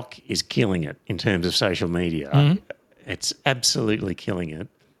 TikTok is killing it in terms of social media. It's absolutely killing it.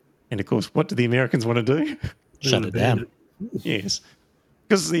 And of course, what do the Americans want to do? Shut it down. Yes,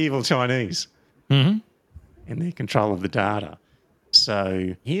 because it's the evil Chinese and their control of the data.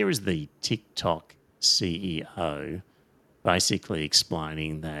 So here is the TikTok CEO basically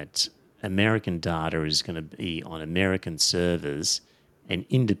explaining that American data is going to be on American servers and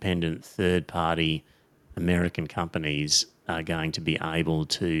independent third-party American companies are going to be able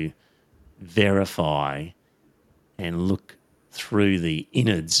to verify and look through the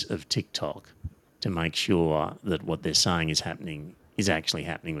innards of TikTok to make sure that what they're saying is happening is actually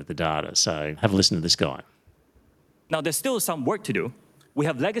happening with the data. So have a listen to this guy. Now, there's still some work to do. We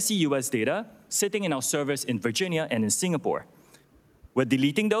have legacy US data sitting in our servers in Virginia and in Singapore. We're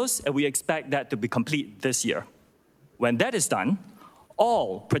deleting those, and we expect that to be complete this year. When that is done,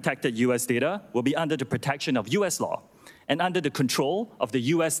 all protected US data will be under the protection of US law and under the control of the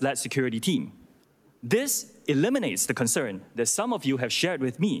US-led security team. This eliminates the concern that some of you have shared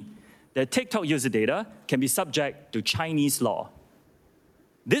with me that TikTok user data can be subject to Chinese law.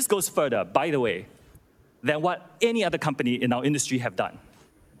 This goes further, by the way, than what any other company in our industry have done.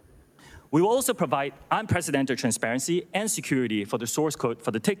 We will also provide unprecedented transparency and security for the source code for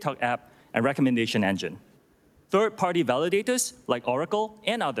the TikTok app and recommendation engine. Third-party validators like Oracle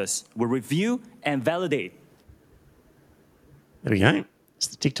and others will review and validate. There we go. It's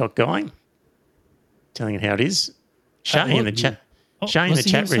the TikTok guy telling it how it is. Shay in the chat. Shay in the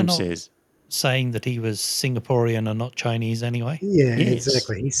chat room says, saying that he was Singaporean and not Chinese anyway. Yeah,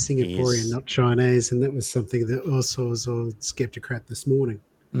 exactly. He's Singaporean, not Chinese, and that was something that also was on Skeptocrat this morning.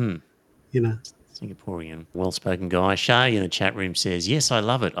 You know, Singaporean, well-spoken guy. Shay in the chat room says, yes, I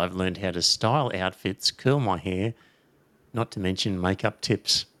love it. I've learned how to style outfits, curl my hair, not to mention makeup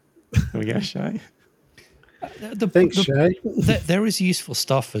tips. There we go, Shay. Thanks, Shay. There is useful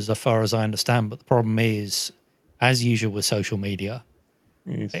stuff as far as I understand, but the problem is, as usual with social media,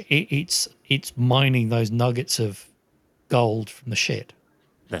 it's mining those nuggets of gold from the shit.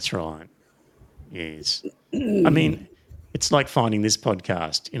 That's right. Yes. I mean, it's like finding this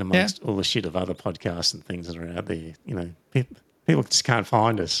podcast in amongst all the shit of other podcasts and things that are out there. You know, people just can't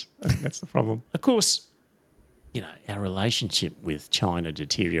find us. That's the problem. Of course, you know, our relationship with China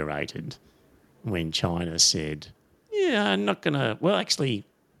deteriorated when China said, yeah, I'm not going to, well, actually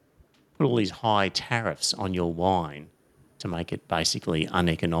put all these high tariffs on your wine to make it basically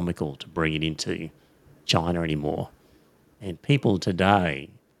uneconomical to bring it into China anymore. And people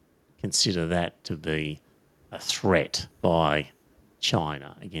today consider that to be a threat by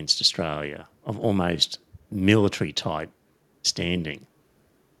China against Australia of almost military type standing.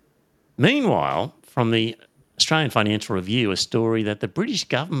 Meanwhile, from the Australian Financial Review, a story that the British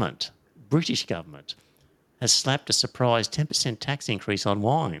government has slapped a surprise 10% tax increase on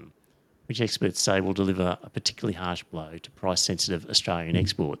wine, which experts say will deliver a particularly harsh blow to price-sensitive Australian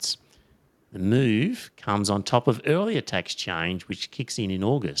exports. The move comes on top of earlier tax change, which kicks in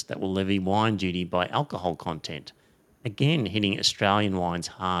August, that will levy wine duty by alcohol content, again hitting Australian wines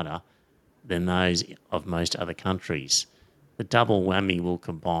harder than those of most other countries. The double whammy will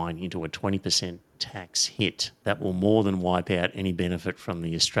combine into a 20% tax hit that will more than wipe out any benefit from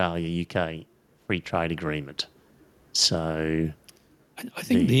the Australia-UK free trade agreement. So I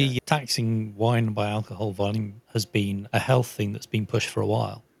think the taxing wine by alcohol volume has been a health thing that's been pushed for a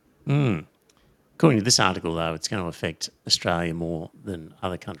while. According to this article, though, it's going to affect Australia more than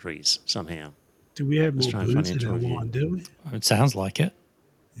other countries somehow. Do we have more Australian booze in Financial our Review. wine, do we? It sounds like it.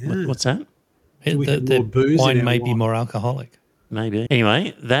 Yeah. What's that? We have more booze in wine our may be wine. more alcoholic. Maybe.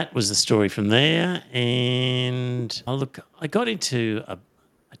 Anyway, that was the story from there. And I got into I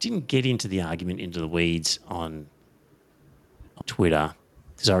didn't get into the argument into the weeds on Twitter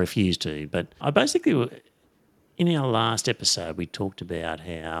because I refused to. But I basically, in our last episode, we talked about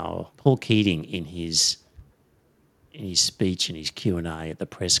how Paul Keating in his speech and his Q&A at the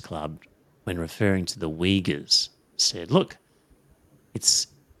press club when referring to the Uyghurs, said, look,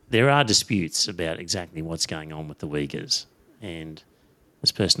 there are disputes about exactly what's going on with the Uyghurs. And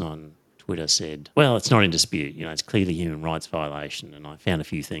this person on Twitter said, well, it's not in dispute. It's clearly a human rights violation. And I found a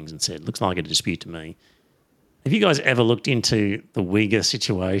few things and said, looks like a dispute to me. Have you guys ever looked into the Uyghur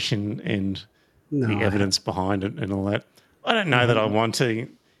situation and the evidence behind it and all that? I don't know that I want to.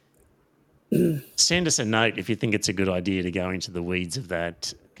 Send us a note if you think it's a good idea to go into the weeds of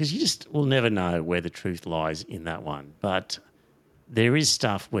that, because you just will never know where the truth lies in that one. But there is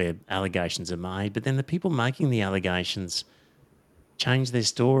stuff where allegations are made, but then the people making the allegations change their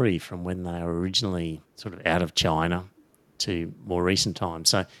story from when they were originally sort of out of China to more recent times.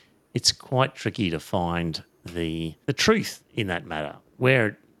 So it's quite tricky to find the truth in that matter,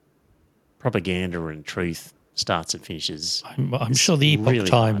 where propaganda and truth starts and finishes. I'm sure the Epoch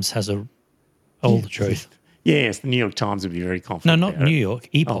Times has all the truth. Yes, the New York Times would be very confident. No, not New York.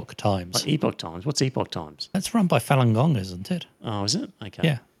 Epoch Times. Epoch Times. What's Epoch Times? That's run by Falun Gong, isn't it? Oh, is it? Okay.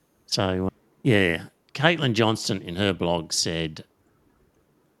 Yeah. So, Caitlin Johnston in her blog said,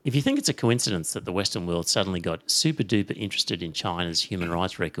 if you think it's a coincidence that the Western world suddenly got super duper interested in China's human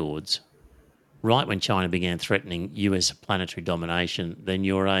rights records right when China began threatening US planetary domination, then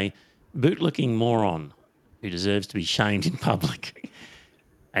you're a bootlicking moron who deserves to be shamed in public.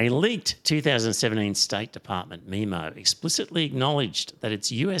 A leaked 2017 State Department memo explicitly acknowledged that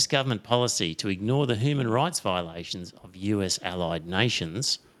it's US government policy to ignore the human rights violations of US allied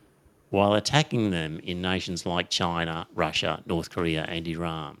nations while attacking them in nations like China, Russia, North Korea and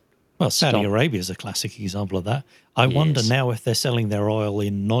Iran. Well, Saudi Arabia is a classic example of that. I wonder now if they're selling their oil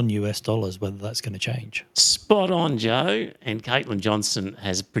in non-US dollars, whether that's going to change. Spot on, Joe. And Caitlin Johnson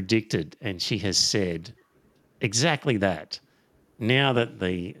has predicted, and she has said exactly that. Now that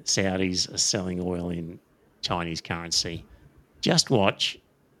the Saudis are selling oil in Chinese currency, just watch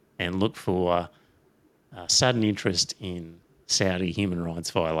and look for sudden interest in Saudi human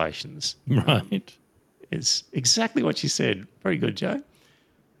rights violations. Right. It's exactly what she said. Very good, Joe.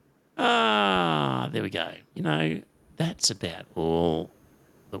 There we go. That's about all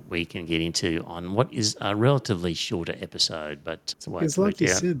that we can get into on what is a relatively shorter episode, but it's the way it's like you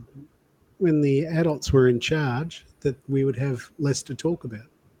said, when the adults were in charge, that we would have less to talk about.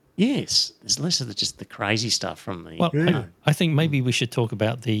 Yes, there's less of just the crazy stuff from the... Well, I think maybe we should talk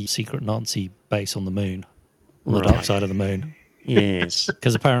about the secret Nazi base on the moon, on the dark side of the moon. Yes.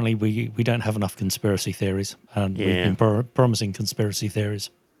 Because apparently we don't have enough conspiracy theories, and we've been promising conspiracy theories.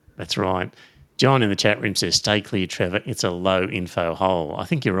 That's right. John in the chat room says, stay clear, Trevor. It's a low info hole. I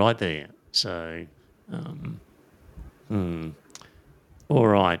think you're right there. So, all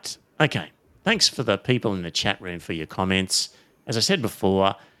right. Okay. Thanks for the people in the chat room for your comments. As I said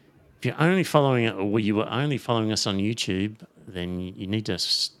before, if you're only following it, or you were only following us on YouTube, then you need to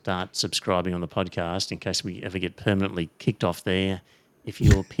start subscribing on the podcast in case we ever get permanently kicked off there. If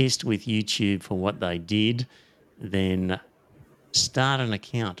you're pissed with YouTube for what they did, then start an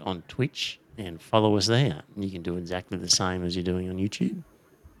account on Twitch and follow us there. And you can do exactly the same as you're doing on YouTube.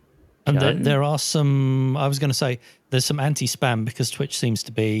 And there are some, I was going to say, there's some anti-spam because Twitch seems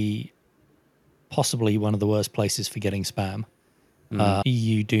to be possibly one of the worst places for getting spam.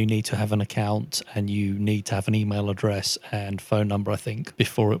 You do need to have an account and you need to have an email address and phone number, I think,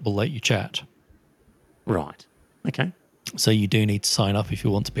 before it will let you chat. Right. Okay. So you do need to sign up if you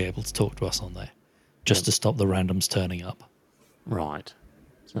want to be able to talk to us on there, just to stop the randoms turning up. Right.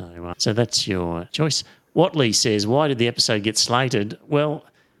 So that's your choice. Watley says, why did the episode get slated? Well,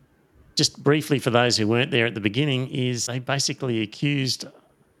 just briefly for those who weren't there at the beginning, is they basically accused...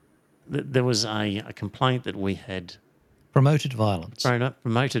 There was a complaint that we had... Promoted violence.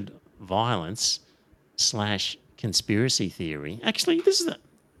 Promoted violence / conspiracy theory. Actually,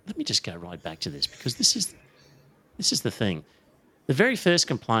 let me just go right back to this, because this is the thing. The very first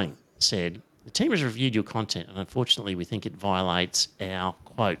complaint said, the team has reviewed your content and unfortunately we think it violates our,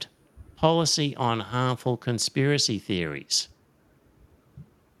 quote, policy on harmful conspiracy theories.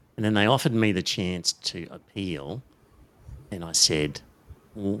 And then they offered me the chance to appeal, and I said,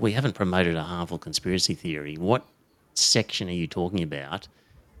 well, we haven't promoted a harmful conspiracy theory. What section are you talking about?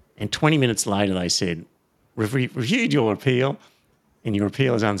 And 20 minutes later they said, we've reviewed your appeal and your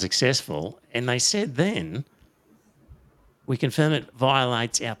appeal is unsuccessful. And they said then, we confirm it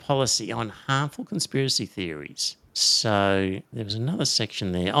violates our policy on harmful conspiracy theories. So there was another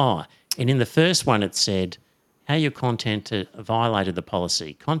section there. And in the first one it said, how your content violated the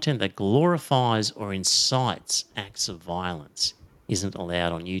policy. Content that glorifies or incites acts of violence isn't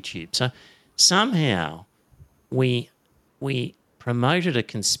allowed on YouTube. So somehow we promoted a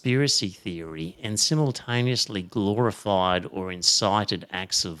conspiracy theory and simultaneously glorified or incited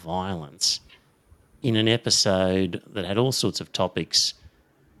acts of violence in an episode that had all sorts of topics,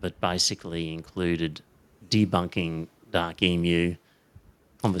 but basically included debunking Dark Emu,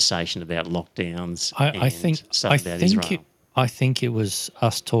 conversation about lockdowns, and stuff about Israel. I think it was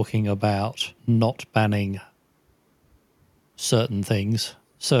us talking about not banning certain things,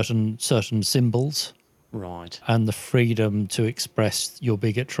 certain symbols, right, and the freedom to express your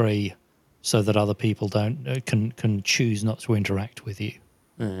bigotry, so that other people can choose not to interact with you.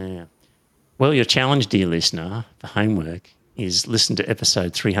 Yeah. Well, your challenge, dear listener, for homework is listen to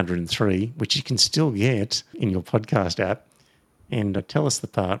episode 303, which you can still get in your podcast app, and tell us the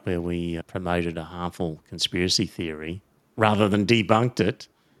part where we promoted a harmful conspiracy theory rather than debunked it,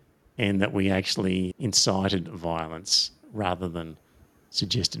 and that we actually incited violence rather than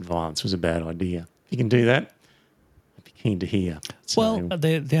suggested violence was a bad idea. If you can do that, I'd be keen to hear. So, well,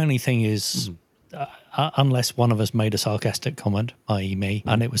 the only thing is, unless one of us made a sarcastic comment, i.e. me,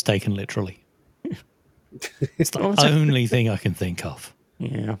 and it was taken literally. It's the only thing I can think of.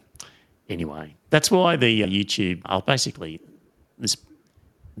 Yeah. Anyway, that's why the YouTube,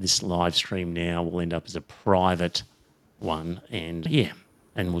 this live stream now will end up as a private one, and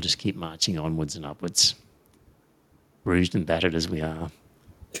we'll just keep marching onwards and upwards, bruised and battered as we are,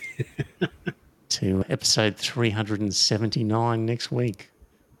 to episode 379 next week.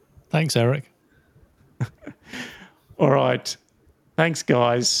 Thanks, Eric. All right. Thanks,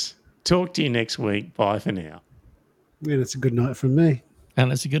 guys. Talk to you next week. Bye for now. And it's a good night from me.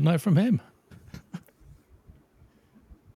 And it's a good night from him.